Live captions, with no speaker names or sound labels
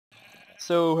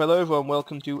So hello everyone,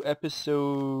 welcome to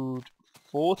episode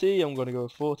 40, I'm going to go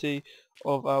with 40,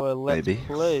 of our Let's Maybe.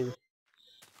 Play.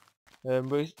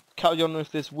 We're carrying on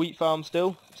with this wheat farm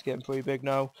still, it's getting pretty big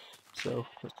now, so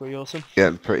that's pretty awesome.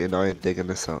 Getting pretty annoying digging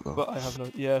this out though. But I have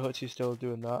no, yeah, Hutchie's still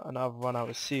doing that, and I've run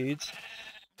out of seeds,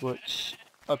 which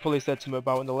I probably said something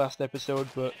about in the last episode,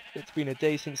 but it's been a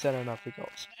day since then and I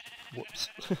forgot. Whoops.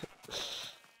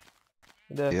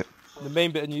 And, Yep. the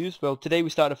main bit of news, well today we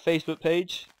started a Facebook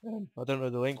page, I don't know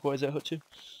the link, what is it Hutchie?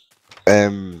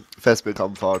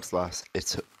 Facebook.com/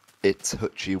 it's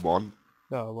Hutchie1.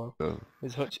 Oh well, So,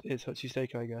 it's Hutchie's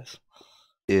take I guess.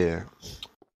 yeah.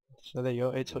 So there you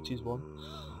go, it's Hutchie's one.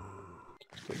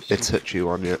 It's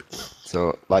Hutchie1, yeah.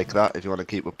 So like that if you want to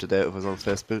keep up to date with us on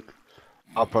Facebook.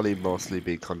 I'll probably mostly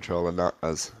be controlling that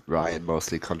as Ryan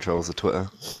mostly controls the Twitter.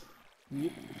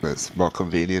 Yep. It's more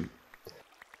convenient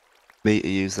me to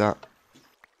use that.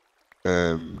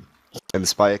 And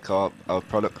Spirecorp, our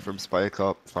product from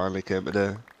Spirecorp finally came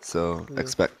today, so Yeah.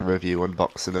 expect a review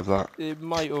unboxing of that. It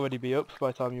might already be up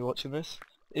by the time you're watching this.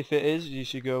 If it is, you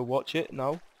should go watch it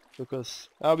now, because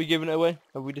are we giving it away?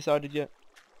 Have we decided yet?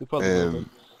 We probably will do.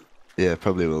 Yeah,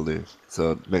 probably will do.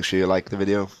 So make sure you like the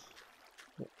video.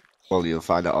 Well, you'll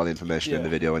find out all the information in the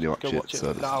video when you watch Go it. watch it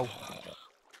So now.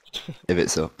 if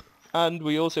it's up. And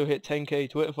we also hit 10k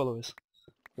Twitter followers,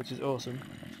 which is awesome.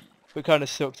 But kind of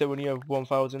sucks that when you have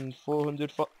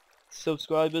 1,400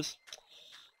 subscribers.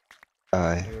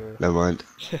 Aye, never mind.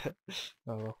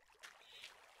 Oh well.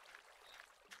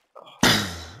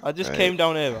 I just came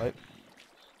down here, right,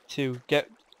 to get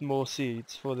more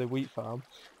seeds for the wheat farm,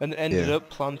 and ended up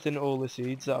planting all the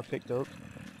seeds that I picked up.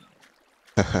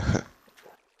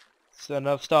 So and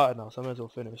I've started now, so I might as well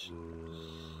finish.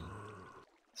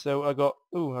 So I got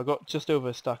just over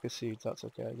a stack of seeds, that's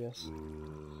okay I guess.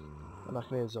 And I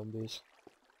can hear zombies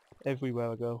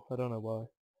everywhere I go, I don't know why.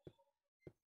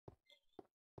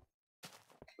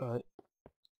 Right.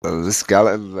 Well, the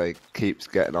skeleton like keeps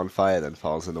getting on fire, then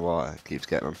falls in the water. Keeps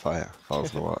getting on fire,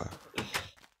 falls in the water.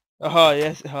 Ah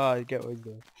yes, I get what he's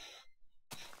doing.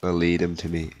 They'll lead him to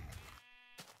me.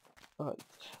 Right.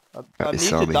 I need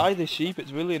to dye this sheep,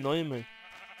 it's really annoying me.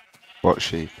 What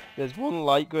sheep? There's one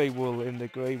light grey wool in the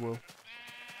grey wool.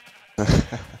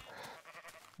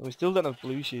 We still don't have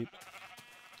blue sheep.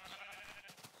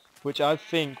 Which I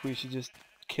think we should just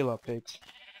kill our pigs.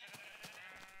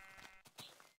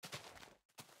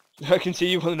 I can see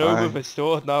you want to know whether it's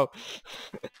stored now.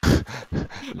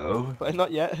 No. But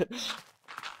not yet.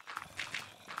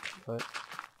 Right.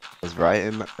 I was right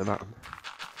in that.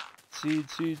 Seed.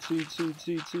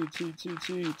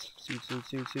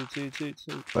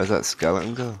 Where's that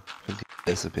skeleton go? I think he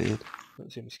disappeared.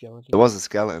 Don't see any skeleton. There was a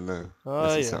skeleton there.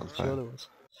 Oh yeah, sure there was.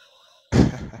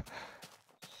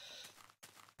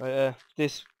 Right,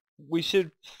 we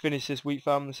should finish this wheat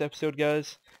farm this episode,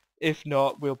 guys. If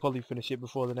not, we'll probably finish it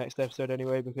before the next episode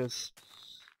anyway, because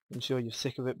I'm sure you're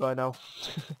sick of it by now.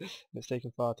 It's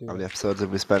taken far too long. How many episodes have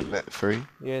we spent in it? 3?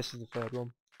 Yeah, this is the third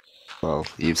one. Well,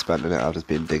 you've spent in it, I've just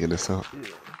been digging this up.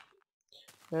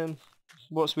 Yeah.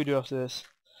 What should we do after this?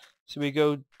 Should we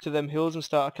go to them hills and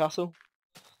start a castle?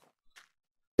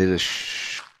 Need a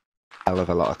hell of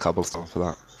a lot of cobblestone for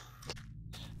that.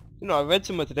 You know, I read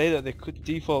somewhere today that the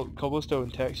default cobblestone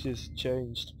textures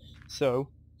changed, so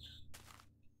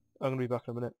I'm gonna be back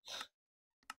in a minute.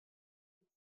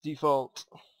 Default.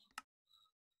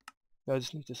 I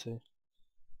just need to see.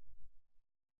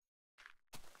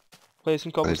 Play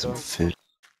some cobblestone. Food.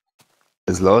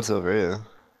 There's loads over here.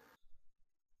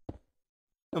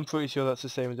 I'm pretty sure that's the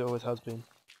same as it always has been.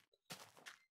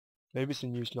 Maybe it's a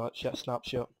new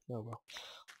snapshot. Oh well.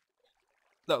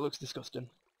 That looks disgusting.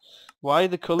 Why are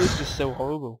the colours just so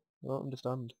horrible? I don't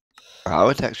understand.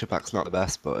 Our texture pack's not the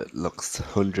best, but it looks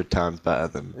 100 times better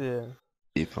than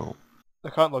default.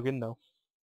 I can't log in now.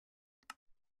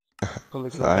 Probably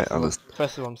because I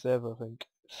pressed the wrong server, I think.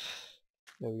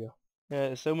 There we go. Yeah,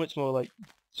 it's so much more like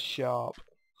sharp.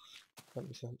 That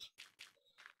makes sense.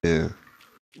 Yeah.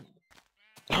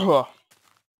 Oh,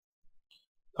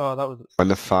 that was. When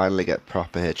they finally get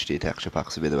proper HD texture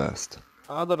packs, would be the best.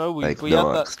 I don't know. We no had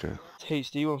that extra.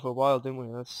 HD one for a while, didn't we?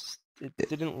 It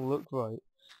didn't look right.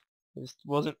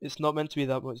 It's not meant to be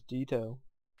that much detail.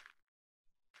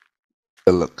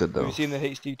 It'll look good though. Have you seen the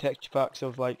HD texture packs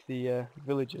of like the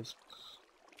villagers?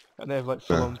 And they have like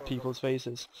full on people's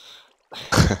faces.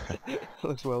 It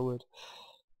looks well weird.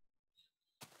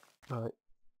 Alright.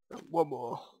 One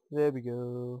more. There we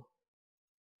go.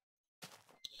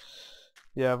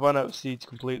 Yeah, I've run out of seeds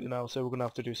completely now, so we're gonna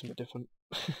have to do something different.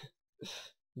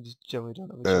 We just generally don't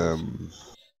have a choice.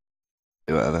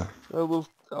 Whatever. Well,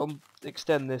 I'll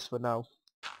extend this for now,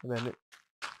 and then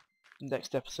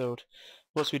next episode.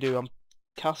 What's we do?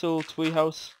 Castle,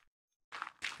 treehouse.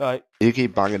 Right. You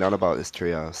keep banging on about this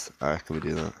treehouse. I reckon we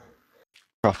do that.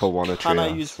 Proper wanna Can I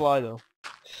use treehouse. fly though?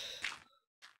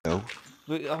 No.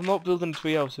 But I'm not building a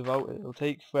treehouse without it. It'll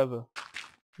take forever.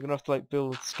 We're gonna have to like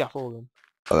build scaffolding.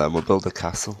 Well then we'll build a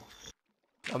castle.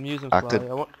 I'm using I fly. could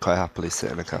quite happily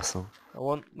sit in a castle. I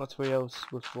want my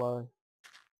treehouse with fly.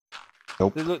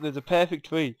 Nope. Look, there's a perfect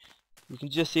tree. You can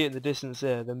just see it in the distance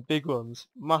there. Them big ones,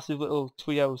 massive little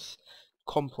treehouse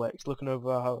complex looking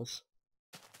over our house.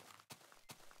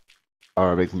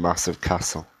 Or a big massive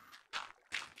castle.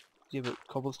 Yeah, but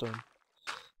cobblestone.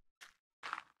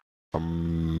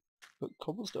 But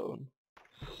cobblestone.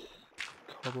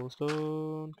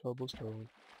 Cobblestone. Cobblestone.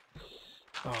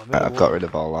 Oh, I've got rid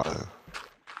of all that.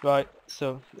 Right,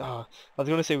 so, I was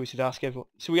going to say we should ask everyone.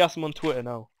 Should we ask them on Twitter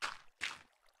now?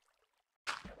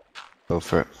 Go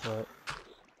for it. Right.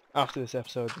 After this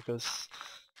episode, because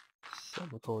I'm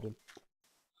recording.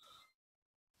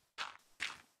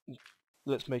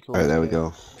 Let's make all Alright, there we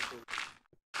go.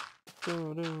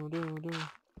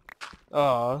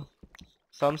 Ah,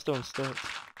 sandstone sticks.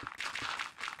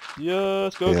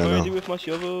 Yes, go Yeah, crazy with my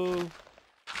shovel.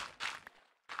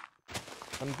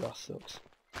 And grass sucks.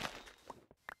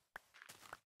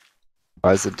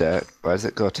 Why does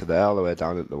it go to there all the way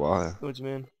down into the water? What do you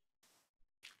mean?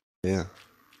 Yeah.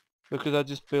 Because I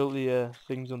just built the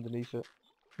things underneath it.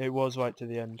 It was right to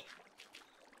the end.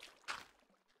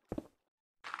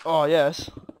 Oh yes.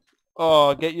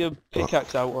 Oh, get your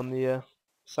pickaxe out on the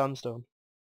sandstone.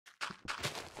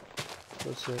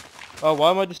 That's it. Oh, why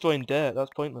am I destroying dirt?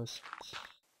 That's pointless.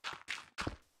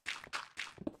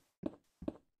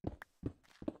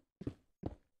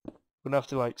 We're gonna have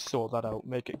to like sort that out,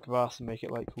 make it grass and make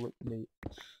it like look neat.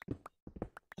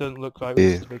 Doesn't look right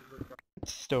with just a big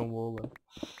stone wall though.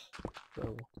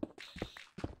 So,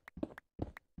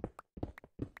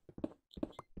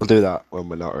 We'll do that when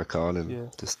we're not recording. yeah.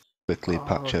 Just quickly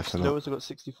patch just everything up. noticed I've got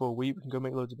 64 wheat, we can go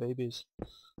make loads of babies.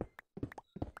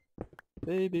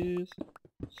 Babies!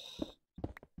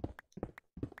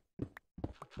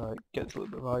 Right, get a little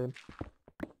bit of iron.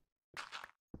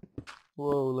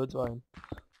 Whoa, loads of iron.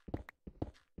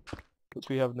 Which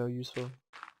we have no use for.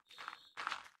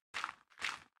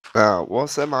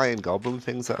 What's them iron goblin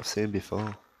things that I've seen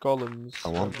before? Golems. I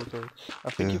want. I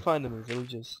think Yeah. you find them in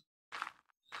villages.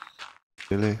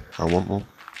 Really? I want one.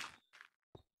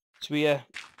 So we,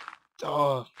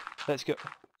 oh, let's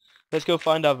go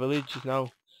find our villages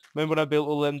now. Remember when I built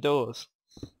all them doors?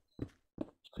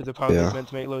 Because apparently it's meant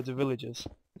to make loads of villages.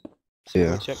 So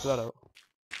Yeah. we'll check that out.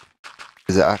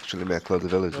 Does it actually make loads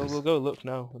of villages? Well, we'll go look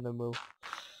now, and then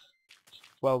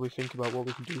while we think about what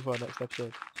we can do for our next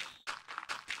episode.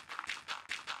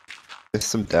 There's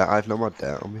some dirt. I've no more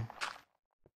dirt on me.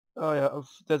 Oh yeah,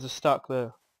 there's a stack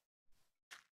there.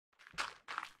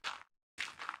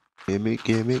 Gimme,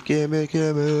 gimme, gimme,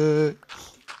 gimme.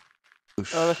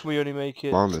 I reckon we only make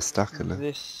it On the stack in there.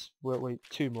 this. Wait,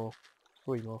 2 more,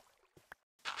 3 more.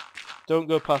 Don't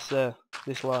go past there.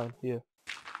 This line here.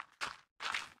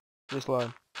 This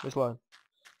line. Okay.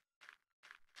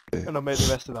 And I'll make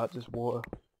the rest of that just water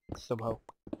somehow.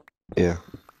 Yeah.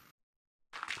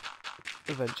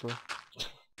 Eventually.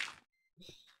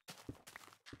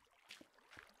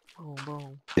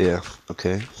 Boom. Yeah.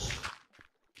 Okay.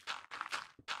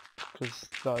 Because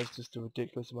that is just a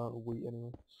ridiculous amount of wheat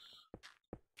anyway.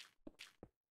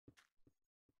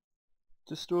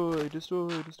 Destroy.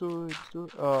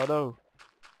 Oh no.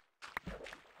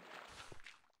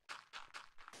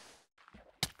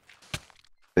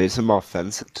 We need some more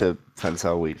fence to fence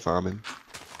our wheat farming.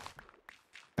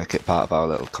 Make it part of our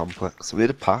little complex. We need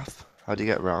a path. How do you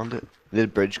get around it? We need a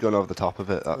bridge going over the top of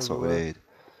it. That's what we need.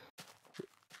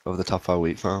 Over the top of our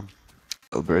wheat farm.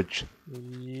 Little bridge.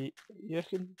 You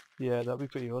reckon? Yeah, that'd be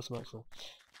pretty awesome actually.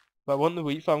 But I want the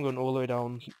wheat farm going all the way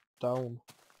down.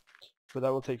 But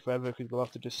that will take forever because we'll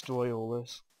have to destroy all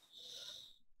this.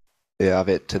 Yeah, have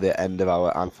it to the end of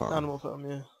our ant farm. Animal farm,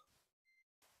 yeah.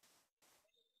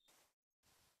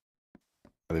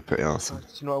 That'd be pretty awesome. Right,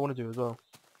 so you know what I want to do as well?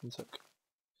 One sec.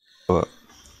 What?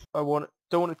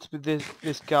 Don't want it to be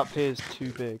this gap here is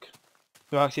too big.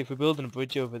 No, actually, if we're building a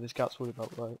bridge over, this gap's probably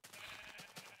about right.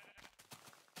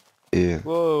 Yeah.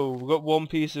 Whoa, we've got 1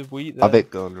 piece of wheat there. Have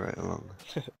it going right along.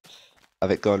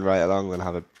 Have it going right along, then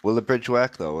have it. Will the bridge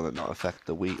work though? Will it not affect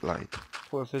the wheat like?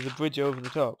 What if there's a bridge over the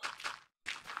top?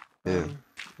 Yeah.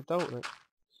 I doubt it.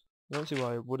 I don't see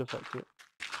why it would affect it.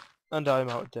 And I'm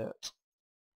out of debt.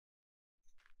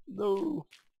 No.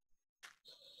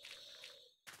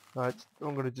 Right,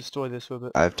 I'm gonna destroy this for a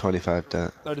bit. I have 25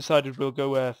 dirt. I decided we'll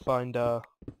go find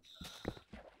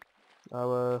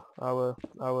our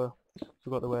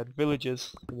forgot the word,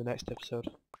 villagers in the next episode.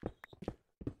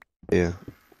 Yeah.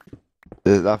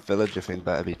 That villager thing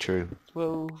better be true.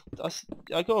 Well,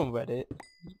 I go on Reddit.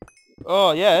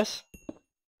 Oh, yes.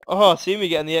 Oh, see me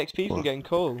getting the XP from What? getting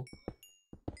coal.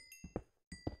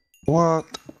 What?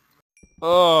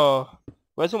 Oh,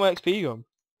 where's all my XP gone?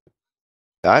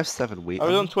 I have 7 wheat I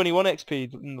was on on me. 21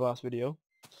 XP in the last video.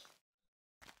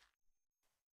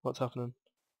 What's happening?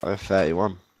 I have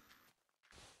 31.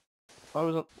 I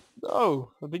was on...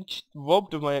 No, I've been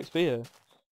robbed of my XP here.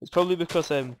 It's probably because,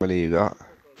 How many you got?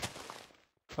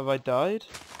 have I died?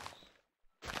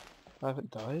 I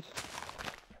haven't died.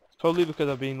 It's probably because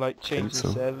I've been, like, changing the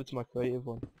so. server to my creative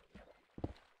one.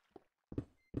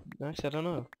 Actually, I don't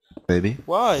know. Maybe.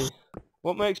 Why?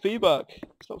 Want my XP back?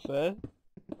 It's not fair.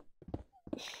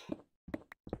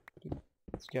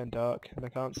 It's getting dark, and I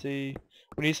can't see...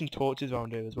 We need some torches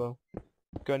around here as well.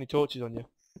 Got any torches on you?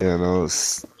 Yeah, no,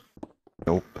 it's...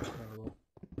 Nope. Oh, well.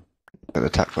 Got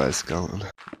attacked by a skeleton.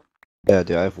 Yeah,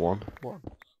 do I have one? One.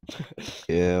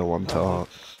 Yeah, one Oh, top.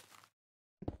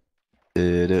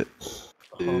 Did it.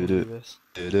 I'm gonna do this.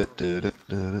 Did it. Did it.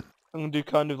 Did it. I'm gonna do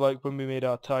kind of like when we made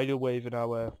our tidal wave in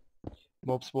our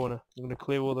mob spawner. I'm gonna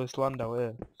clear all this land out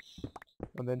here,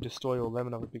 and then destroy all them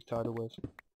and have a big tidal wave.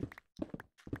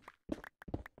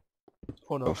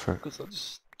 Oh no, Go for it. because I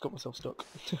just got myself stuck.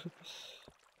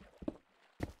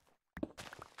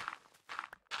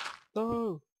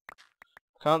 No!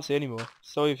 I can't see anymore.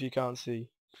 Sorry if you can't see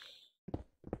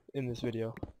in this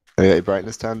video. I got your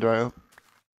brightness turned right up.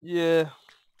 Yeah,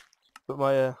 but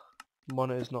my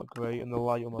monitor's not great, and the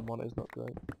light on my monitor's not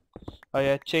great.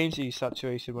 I changed the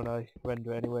saturation when I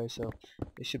render anyway, so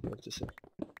you should be able to see.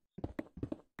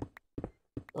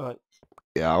 Alright.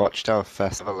 Yeah, I watched our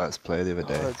festival Let's Play the other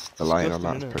day. It's The lighting on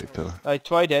disgusting, that's innit? pretty poor. I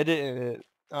tried editing it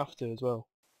after as well,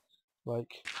 like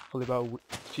probably about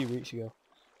a few weeks ago,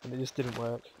 and it just didn't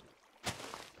work.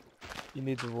 You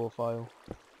need the raw file.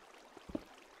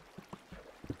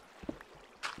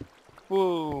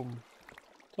 Boom!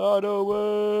 Tidal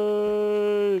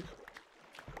wave!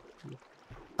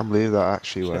 I can't believe that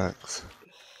actually works.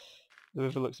 The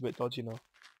river looks a bit dodgy now.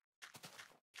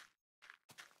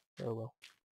 Oh well.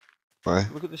 Why?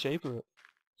 Look at the shape of it.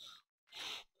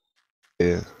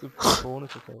 Yeah. The corner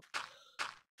took out.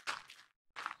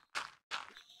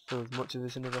 Throw as much of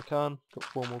this in as I can. Got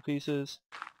 4 more pieces.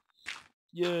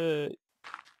 Yay!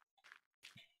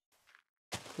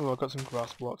 Oh, I've got some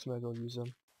grass blocks, may as well use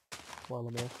them while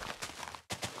I'm here.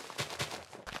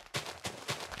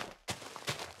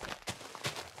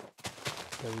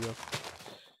 There we go.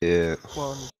 Yeah.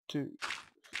 1, 2.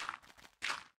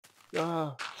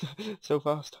 Ah! So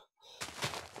fast.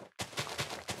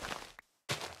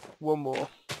 1 more.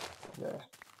 Yeah.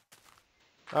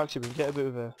 Actually, we can get a bit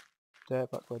of a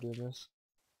dirt back by doing this.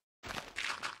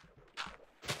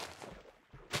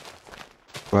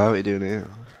 Why are we doing here?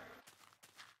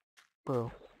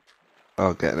 Bro.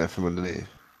 Oh, getting it from underneath.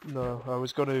 No, I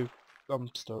was gonna... I'm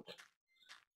stuck.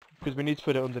 Because we need to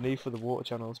put it underneath for the water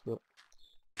channels, but...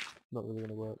 not really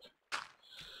gonna work.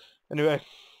 Anyway,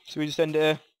 so we just end it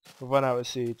here. I've run out of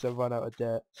seeds, I've run out of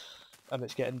dirt, and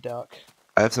it's getting dark.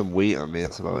 I have some wheat on me,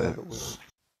 that's about Yeah, it. but we're-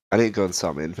 I need to go and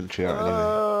sort my inventory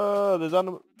out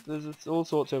anyway. There's all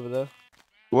sorts over there.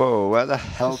 Whoa, where the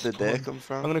hell Just did they spawn. come I'm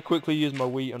from? gonna quickly use my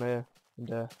wheat on here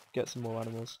and get some more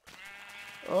animals.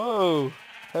 Oh,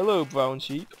 hello brown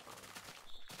sheep.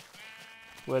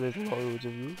 Where there's loads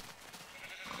of you.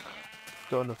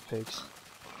 Got enough pigs.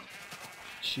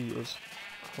 Cheaters.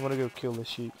 I'm gonna go kill this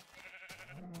sheep.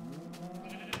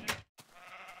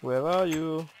 Where are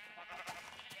you?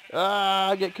 Ah,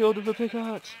 I get killed with a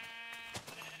pickaxe.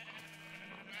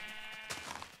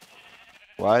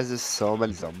 Why is there so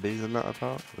many zombies in that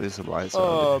apart? There's some lights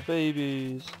Oh, around it.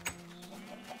 babies.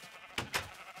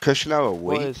 Cushion our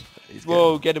What wheat. is? He's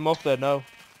Whoa, get him off there now.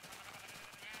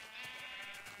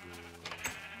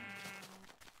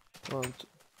 getting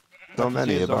I so can see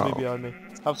many a zombie about. behind me.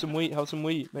 Have some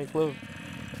wheat, make love.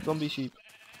 Zombie sheep.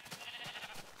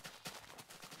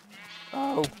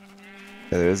 Ow.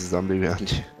 Yeah, there is a zombie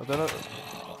behind you. I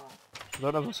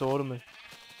don't have a sword on me.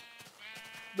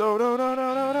 No, no, no,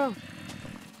 no, no, no.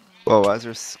 Whoa, why is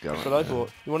there a That's skeleton? what I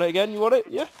thought. You want it again? You want it?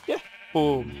 Yeah, yeah.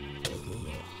 Boom.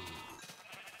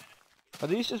 Are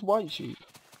these just white sheep?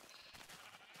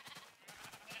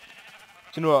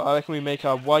 Do you know what? I reckon we make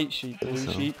our white sheep blue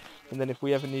so. sheep, and then if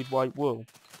we ever need white wool,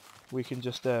 we can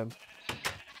just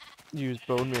use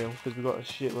bone meal because we've got a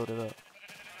shitload of that.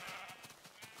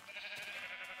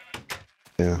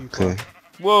 Yeah, okay.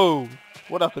 Whoa!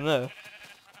 What happened there?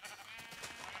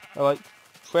 I like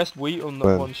pressed wheat on that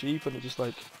When? one sheep and it just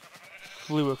like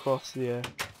flew across the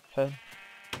pen.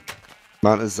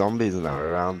 Amount of zombies that are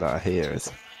around that are here is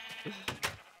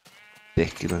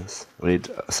ridiculous. We need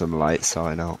some light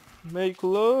sign out. Make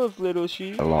love, little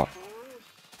sheep. A lot.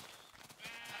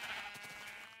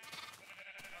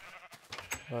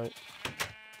 Right,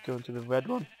 going to the red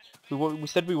one. We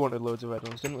said we wanted loads of red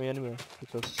ones, didn't we? Anyway,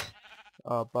 because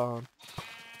our barn.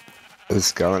 There's a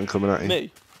skeleton coming at you.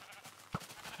 Me?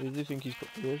 Who do you think he's got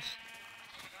this?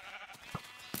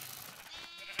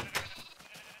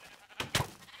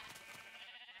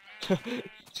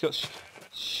 He's got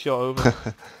shot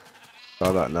over.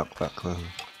 Saw that knockback there.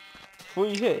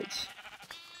 3 hits?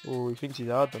 Oh, he thinks he's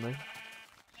hard, doesn't he?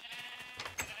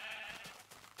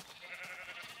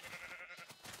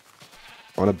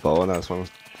 I want a bow and I just want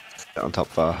to sit on top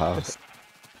of our house.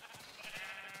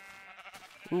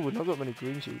 Ooh, we've not got many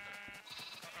green sheep.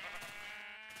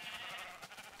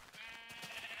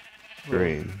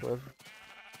 Green. Whatever.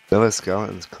 There are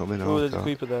skeletons coming. Oh, Oh, there's a God.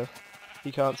 creeper there.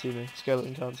 He can't see me.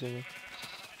 Skeleton can't see me.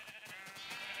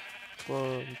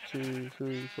 1, 2,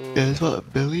 3, 4. Yeah, there's what, a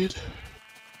billion?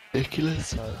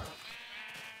 Ridiculous. Right.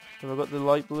 Have I got the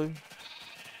light blue?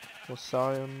 Or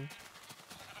cyan?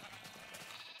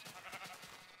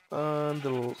 And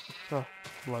the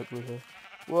light blue here.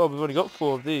 Whoa, we've only got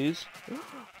 4 of these.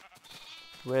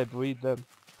 Rare breed them.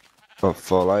 What,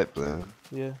 4 light blue?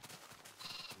 Yeah.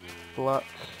 Black.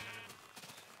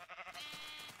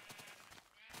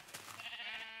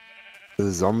 There's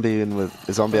a zombie in with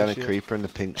a zombie Oh, and a shit. creeper in the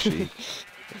pink sheep.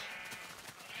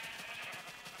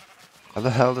 How the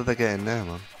hell did they get in there,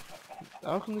 man?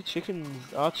 How come the chickens,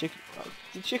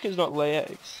 the chickens not lay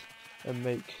eggs and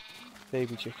make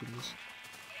baby chickens?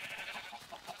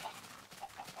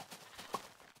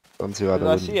 Ones who had a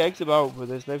I wooden- see eggs about, but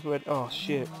there's never any. Oh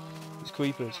shit! It's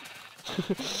creepers.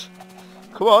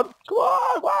 Come on! Come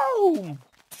on! Boom!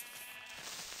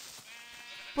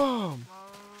 Boom!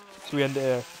 So we end it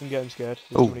here. I'm getting scared.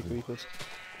 There's too many creepers.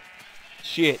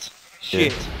 Shit!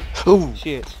 Shit! Oh!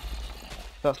 Shit!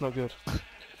 That's not good.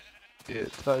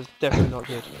 Shit. That is definitely not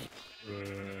good.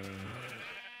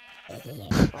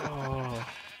 Oh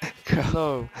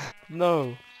no!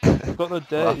 No! I've got no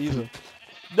dirt either.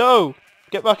 No!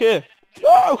 Get back here!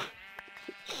 No!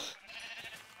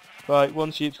 Right,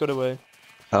 1 sheep's got away.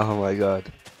 Oh my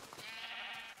god.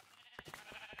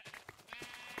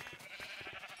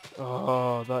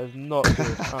 Oh, that is not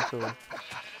good at all. Do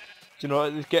you know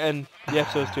what? It's getting the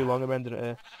episode's too long. I'm ending it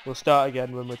here. We'll start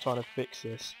again when we're trying to fix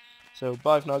this. So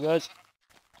bye for now, guys.